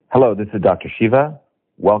Hello, this is Dr. Shiva.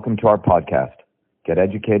 Welcome to our podcast, Get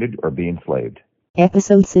Educated or Be Enslaved.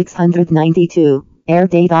 Episode 692, air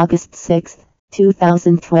date August 6th,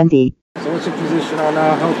 2020. So what's your position on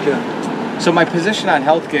healthcare? So my position on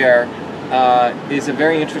healthcare is a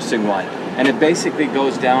very interesting one, and it basically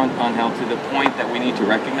goes down on health to the point that we need to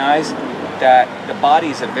recognize that the body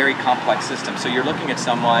is a very complex system. So you're looking at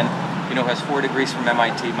someone, who has 4 degrees from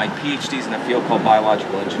MIT. My PhD is in a field called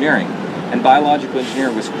biological engineering, and biological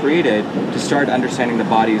engineering was created to start understanding the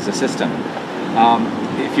body as a system.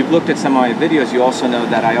 If you've looked at some of my videos, you also know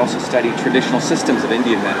that I also studied traditional systems of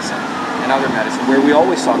Indian medicine and other medicine, where we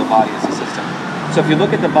always saw the body as a system. So if you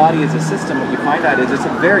look at the body as a system, what you find out is it's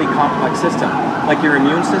a very complex system. Like your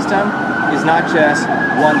immune system is not just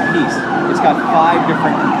one piece. It's got 5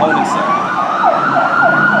 different components there.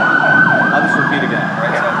 I'll just repeat again,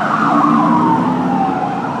 right?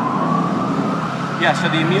 So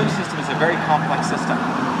the immune system is a very complex system.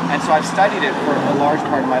 And so I've studied it for a large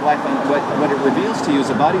part of my life, and what it reveals to you is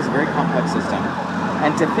the body is a very complex system.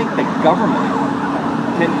 And to think that government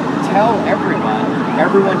can tell everyone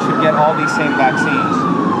should get all these same vaccines,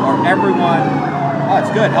 or everyone, it's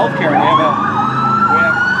good, healthcare, and we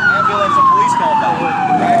have ambulance and police call that,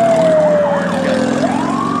 right?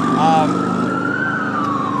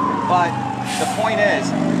 But the point is,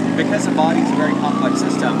 because the body is a very complex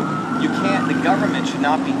system, the government should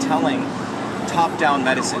not be telling top-down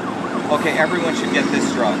medicine. Okay, everyone should get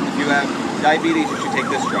this drug. If you have diabetes, you should take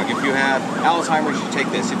this drug. If you have Alzheimer's, you should take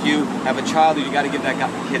this. If you have a child, you got to give that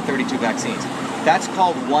kid 32 vaccines. That's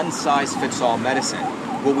called one-size-fits-all medicine.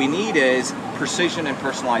 What we need is precision and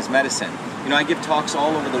personalized medicine. I give talks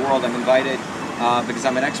all over the world. I'm invited, because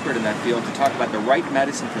I'm an expert in that field, to talk about the right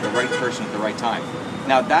medicine for the right person at the right time.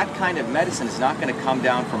 Now, that kind of medicine is not going to come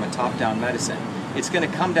down from a top-down medicine. It's going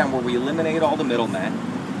to come down where we eliminate all the middlemen,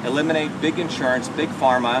 eliminate big insurance, big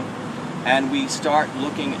pharma, and we start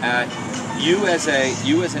looking at you as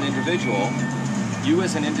an individual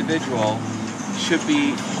should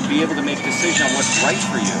be able to make decisions on what's right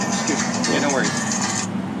for you. No worries.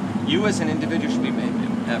 You as an individual should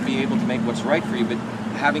be able to make what's right for you, but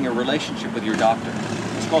having a relationship with your doctor.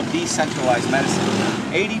 It's called decentralized medicine.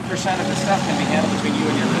 80% of the stuff can be handled between you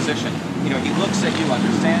and your physician. He looks at you,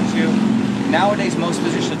 understands you. Nowadays, most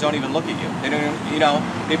physicians don't even look at you. They don't,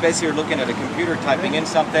 they basically are looking at a computer, typing in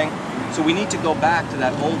something. So we need to go back to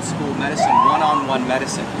that old school medicine, one-on-one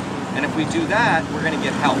medicine. And if we do that, we're going to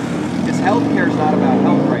get help. Because healthcare is not about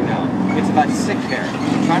health right now. It's about sick care.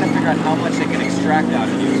 Trying to figure out how much they can extract out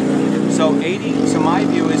of you. So my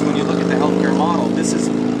view is, when you look at the healthcare model, this is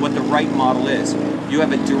what the right model is. You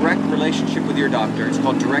have a direct relationship with your doctor. It's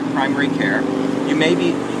called direct primary care.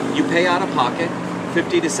 You pay out of pocket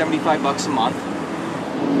 $50 to $75 a month.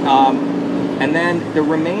 And then the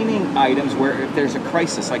remaining items, where if there's a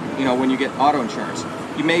crisis, like when you get auto insurance,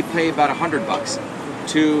 you may pay about $100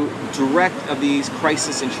 to direct of these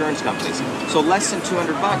crisis insurance companies. So less than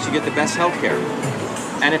 $200, you get the best health care.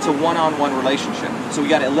 And it's a one-on-one relationship. So we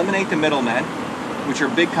got to eliminate the middlemen, which are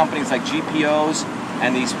big companies like GPOs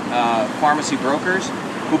and these pharmacy brokers,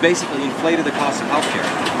 who basically inflated the cost of healthcare.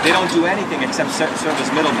 They don't do anything except serve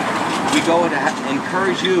as middlemen. We go to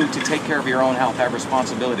encourage you to take care of your own health, have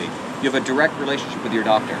responsibility. You have a direct relationship with your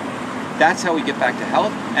doctor. That's how we get back to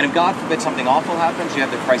health. And if God forbid something awful happens, you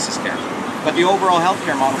have the crisis care. But the overall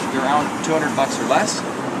healthcare model should be around $200 or less,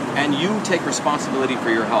 and you take responsibility for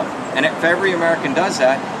your health. And if every American does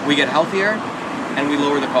that, we get healthier and we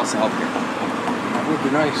lower the cost of healthcare. That would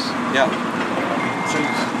be nice. Yeah.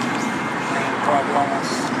 Probably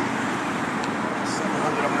almost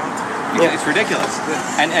 $700 a month. Yeah, it's ridiculous.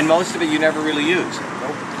 And most of it you never really use.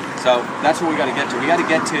 Nope. So that's what we got to get to. We got to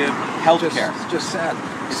get to healthcare. It's just sad.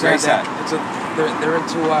 It's very sad. They're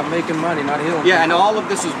into making money, not healing. Yeah, and all of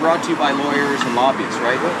this was brought to you by lawyers and lobbyists,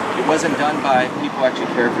 right? It wasn't done by people who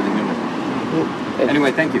actually care for the human.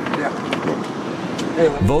 Anyway, thank you. Yeah.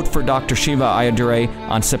 Vote for Dr. Shiva Ayyadurai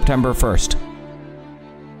on September 1st.